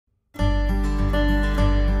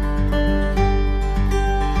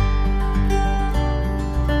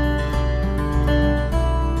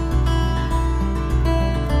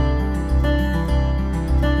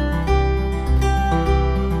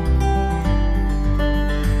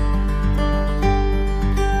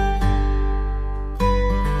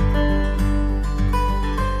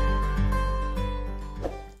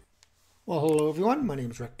everyone, my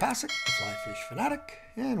name is Passek, the FlyFish Fanatic,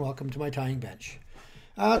 and welcome to my tying bench.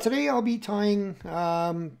 Today I'll be tying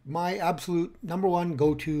my absolute #1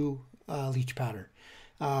 go-to leech pattern.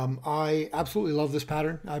 I absolutely love this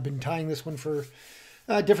pattern. I've been tying this one for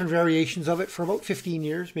different variations of it for about 15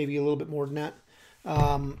 years, maybe a little bit more than that.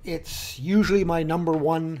 It's usually my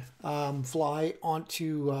 #1 fly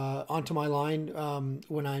onto my line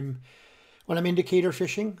when I'm indicator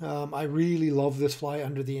fishing. I really love this fly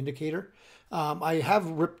under the indicator. I have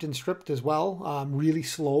ripped and stripped as well, really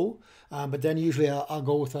slow, but then usually I'll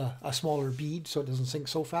go with a smaller bead so it doesn't sink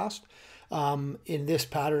so fast. In this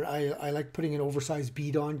pattern, I like putting an oversized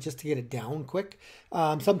bead on just to get it down quick.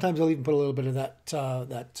 Sometimes I'll even put a little bit of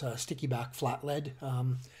that sticky back flat lead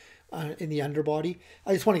in the underbody.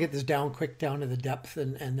 I just want to get this down quick, down to the depth,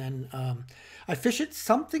 and then I fish it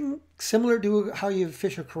something similar to how you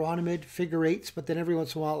fish a Chironomid, figure 8s, but then every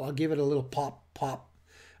once in a while I'll give it a little pop,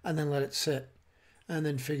 and then let it sit, and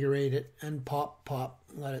then figure 8 it, and pop,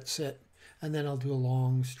 let it sit, and then I'll do a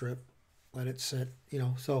long strip, let it sit, you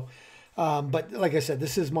know. So, but like I said,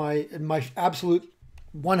 this is my absolute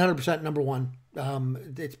 100%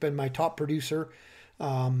 #1. It's been my top producer,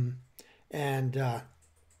 and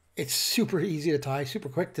it's super easy to tie, super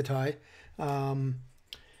quick to tie.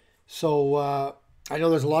 So I know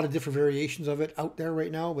there's a lot of different variations of it out there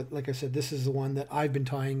right now, but like I said, this is the one that I've been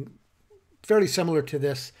tying fairly similar to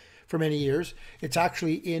this for many years. It's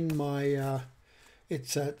actually in my,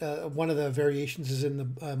 one of the variations is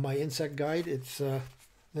in my insect guide. It's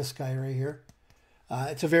this guy right here.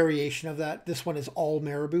 It's a variation of that. This one is all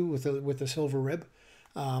Marabou with a silver rib.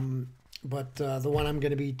 But the one I'm going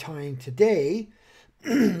to be tying today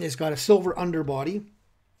it's got a silver underbody.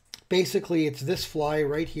 Basically, it's this fly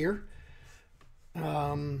right here.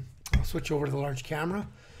 I'll switch over to the large camera.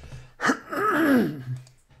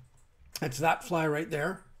 It's that fly right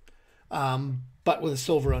there, but with a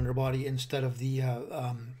silver underbody instead of the,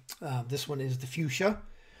 this one is the fuchsia.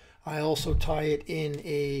 I also tie it in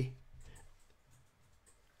a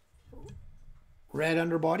red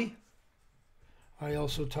underbody. I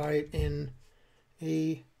also tie it in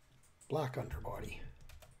a black underbody.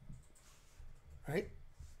 Right,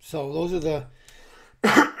 so those are the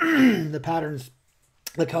the patterns,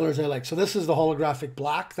 the colors I like. So this is the holographic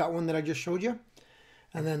black, that one that I just showed you,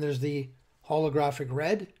 and then there's the holographic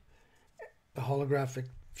red, the holographic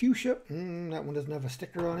fuchsia. That one doesn't have a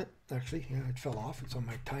sticker on it. Actually, yeah, it fell off. It's on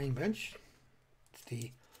my tying bench. It's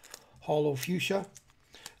the Holo fuchsia.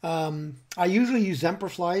 I usually use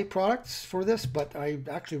Semperfli products for this, but I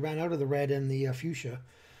actually ran out of the red and the fuchsia.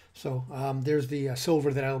 So there's the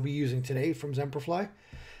silver that I'll be using today from Semperfli.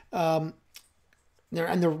 One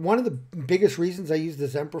of the biggest reasons I use the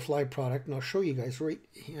Semperfli product, and I'll show you guys right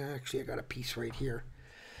here. Actually, I got a piece right here.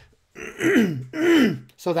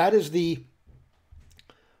 So that is the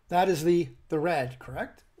red,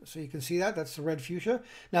 correct? So you can see that. That's the red fuchsia.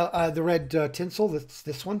 Now the red tinsel, that's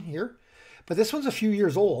this one here. But this one's a few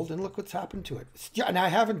years old, and look what's happened to it. And I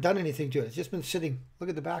haven't done anything to it. It's just been sitting. Look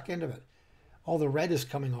at the back end of it. All the red is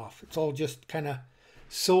coming off. It's all just kind of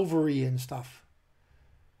silvery and stuff.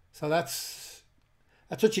 So that's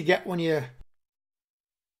what you get when you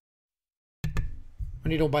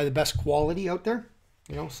don't buy the best quality out there,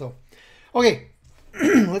 you know. So okay,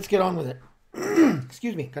 let's get on with it.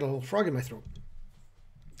 Excuse me, got a little frog in my throat.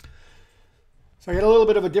 So I got a little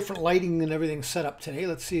bit of a different lighting and everything set up today.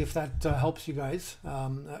 Let's see if that helps you guys.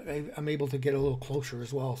 I'm able to get a little closer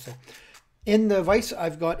as well. So in the vise,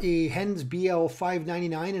 I've got a Hook-Hend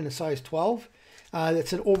BL599 in a size 12.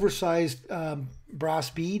 It's an oversized brass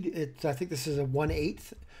bead. I think this is a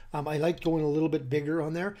 1/8. I like going a little bit bigger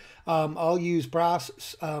on there. I'll use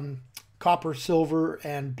brass, copper, silver,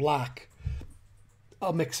 and black.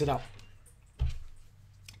 I'll mix it up.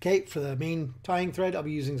 Okay, for the main tying thread, I'll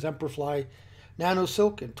be using Semperfli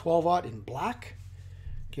NanoSilk and 12/0 in black.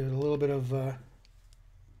 Give it a little bit of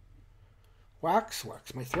wax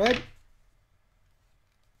my thread.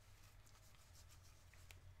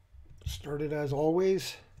 Start it as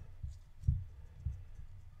always.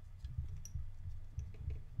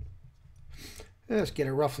 Let's get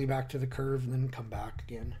it roughly back to the curve and then come back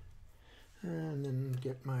again. And then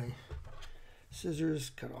get my scissors,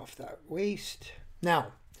 cut off that waist.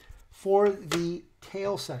 Now, for the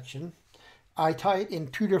tail section, I tie it in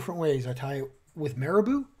two different ways. I tie it with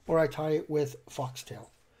Marabou or I tie it with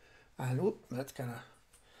foxtail. And that's kind of...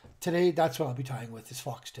 Today, that's what I'll be tying with, is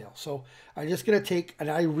foxtail. So I'm just going to take,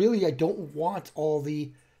 and I don't want all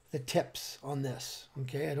the tips on this,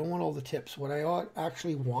 okay? I don't want all the tips. What I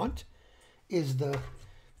actually want is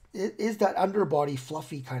that underbody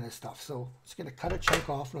fluffy kind of stuff. So I'm just going to cut a chunk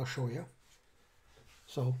off and I'll show you.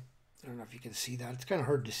 So I don't know if you can see that. It's kind of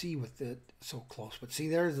hard to see with it so close. But see,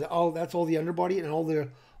 there's that's all the underbody and all the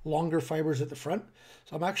longer fibers at the front.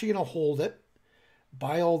 So I'm actually going to hold it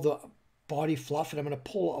by all the body fluff, and I'm going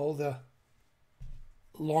to pull all the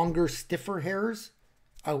longer, stiffer hairs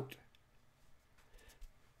out.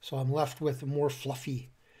 So I'm left with more fluffy.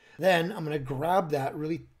 Then I'm going to grab that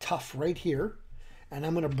really tough right here, and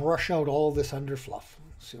I'm going to brush out all this underfluff.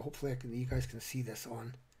 So hopefully you guys can see this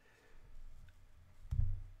on.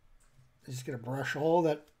 I'm just going to brush all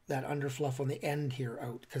that underfluff on the end here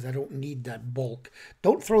out because I don't need that bulk.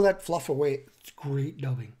 Don't throw that fluff away. It's great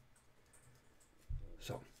dubbing.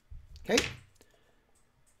 So, okay.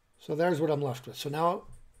 So there's what I'm left with. So now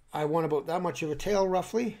I want about that much of a tail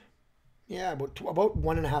roughly. Yeah, about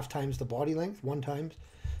 1.5 times the body length, 1 times.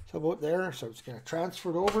 So about there. So it's going to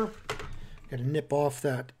transfer it over. Going to nip off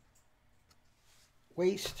that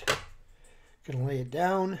waist. Going to lay it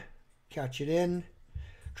down, catch it in.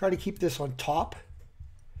 Try to keep this on top.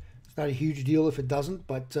 It's not a huge deal if it doesn't,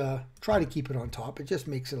 but try to keep it on top. It just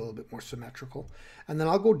makes it a little bit more symmetrical. And then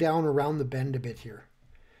I'll go down around the bend a bit here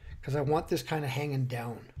because I want this kind of hanging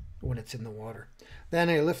down when it's in the water. Then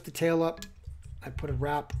I lift the tail up. I put a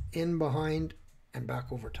wrap in behind and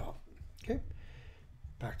back over top. Okay,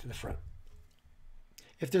 back to the front.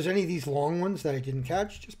 If there's any of these long ones that I didn't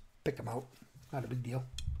catch, just pick them out. Not a big deal.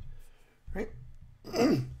 Right?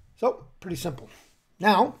 So, pretty simple.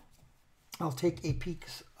 Now, I'll take a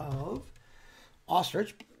piece of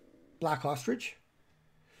ostrich, black ostrich,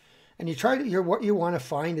 and you try to, what you want to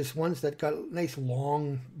find is ones that got nice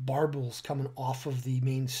long barbels coming off of the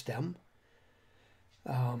main stem.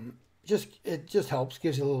 It just helps,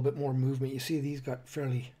 gives you a little bit more movement. You see these got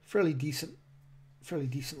fairly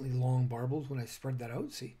decently long barbels when I spread that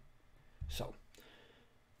out. See, so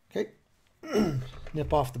okay,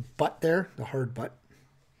 nip off the butt there, the hard butt.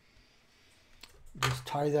 Just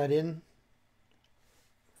tie that in.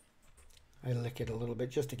 I lick it a little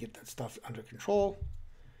bit just to get that stuff under control.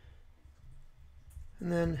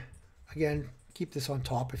 And then, again, keep this on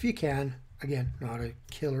top if you can. Again, not a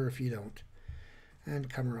killer if you don't. And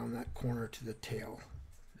come around that corner to the tail.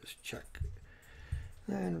 Just check.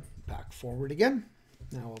 And back forward again.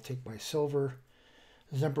 Now I'll take my silver,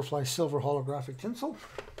 Semperfli silver holographic tinsel.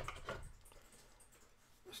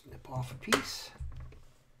 Just nip off a piece.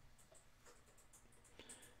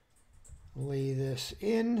 Lay this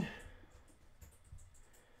in.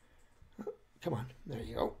 Oh, come on, there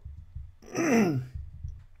you go.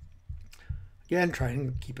 Again, try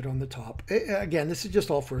and keep it on the top. Again, this is just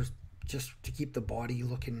all for just to keep the body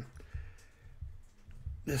looking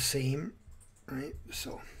the same, right?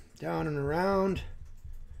 So down and around.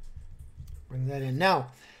 Bring that in.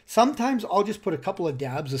 Now, sometimes I'll just put a couple of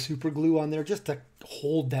dabs of super glue on there just to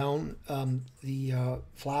hold down the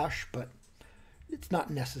flash, but it's not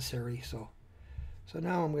necessary. So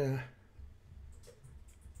now I'm gonna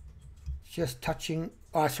just touching,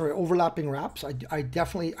 overlapping wraps. I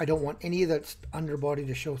don't want any of that underbody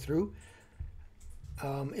to show through.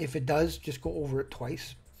 If it does, just go over it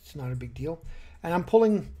twice. It's not a big deal. And I'm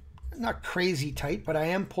pulling, not crazy tight, but I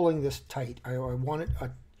am pulling this tight. I want it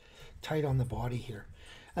tight on the body here.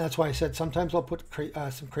 And that's why I said sometimes I'll put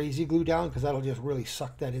some crazy glue down because that'll just really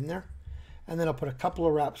suck that in there. And then I'll put a couple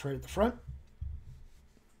of wraps right at the front.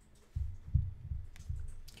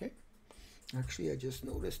 Okay. Actually, I just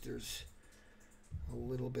noticed there's a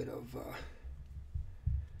little bit of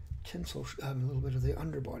tinsel, a little bit of the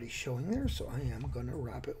underbody showing there. So I am going to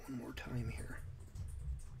wrap it one more time here.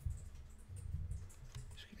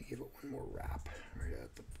 Just going to give it one more wrap right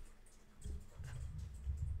at the...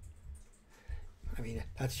 I mean,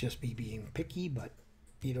 that's just me being picky, but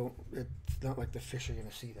you don't, it's not like the fish are going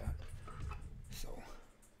to see that. So,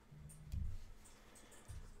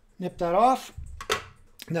 nip that off.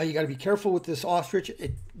 Now you got to be careful with this ostrich.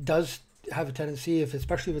 It does have a tendency,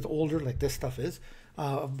 especially if it's older, like this stuff is,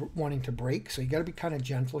 of wanting to break. So you got to be kind of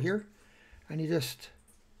gentle here. And you just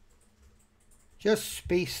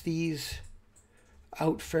space these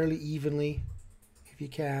out fairly evenly if you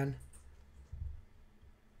can.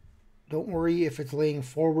 Don't worry if it's laying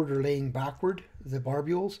forward or laying backward, the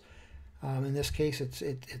barbules. In this case,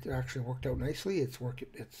 it actually worked out nicely. It's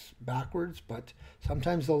backwards, but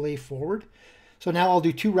sometimes they'll lay forward. So now I'll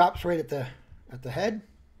do 2 wraps right at the head.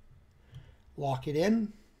 Lock it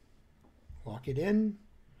in, lock it in,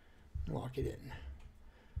 lock it in.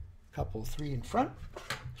 Couple 3 in front.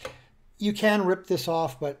 You can rip this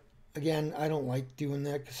off, but again, I don't like doing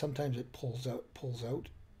that because sometimes it pulls out.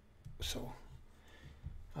 So.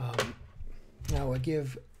 Now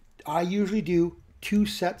I usually do 2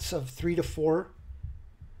 sets of 3 to 4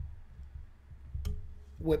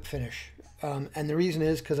 whip finish And the reason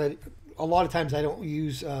is because a lot of times I don't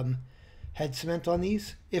use head cement on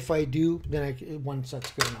these. If I do, then one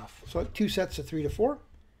set's good enough. So 2 sets of 3 to 4.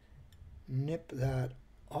 Nip that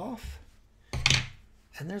off.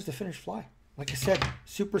 And there's the finished fly. Like I said,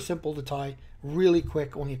 super simple to tie, really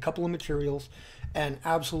quick, only a couple of materials, and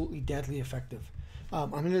absolutely deadly effective.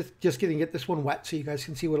 I'm gonna just get this one wet so you guys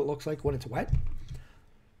can see what it looks like when it's wet.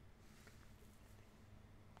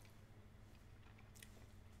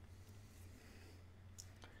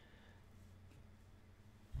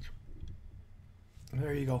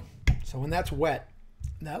 There you go. So when that's wet,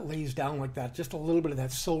 that lays down like that, just a little bit of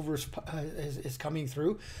that silver is coming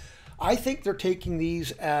through. I think they're taking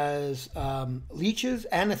these as leeches,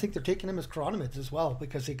 and I think they're taking them as chironomids as well,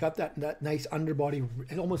 because they got that nice underbody.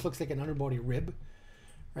 It almost looks like an underbody rib,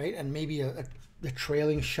 right? And maybe a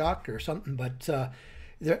trailing shuck or something. But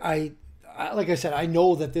I like I said, I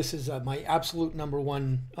know that this is my absolute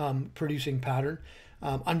 #1 producing pattern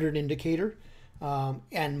under an indicator.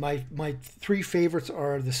 And my 3 favorites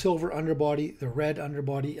are the silver underbody, the red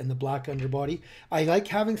underbody, and the black underbody. I like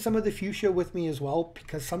having some of the fuchsia with me as well,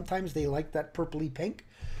 because sometimes they like that purpley pink.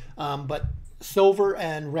 But silver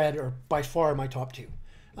and red are by far my top 2,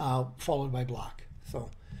 followed by black. So,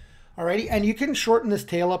 alrighty, and you can shorten this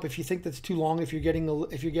tail up if you think that's too long. If you're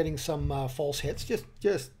getting some false hits,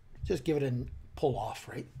 just give it a pull off,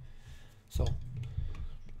 right? So.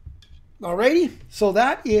 Alrighty, so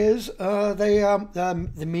that is the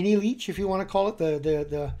mini leech, if you want to call it,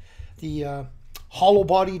 the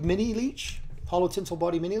hollow-bodied mini leech, hollow tinsel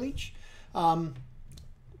body mini leech.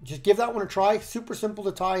 Just give that one a try. Super simple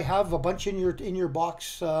to tie. Have a bunch in your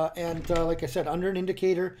box, and like I said, under an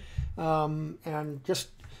indicator, and just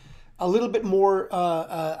a little bit more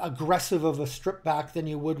aggressive of a strip back than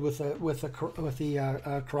you would with the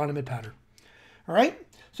chironomid pattern. All right.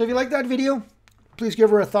 So if you like that video, please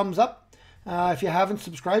give her a thumbs up. If you haven't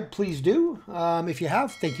subscribed, please do. If you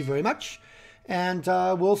have, thank you very much. And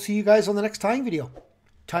we'll see you guys on the next tying video.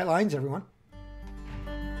 Tight lines, everyone.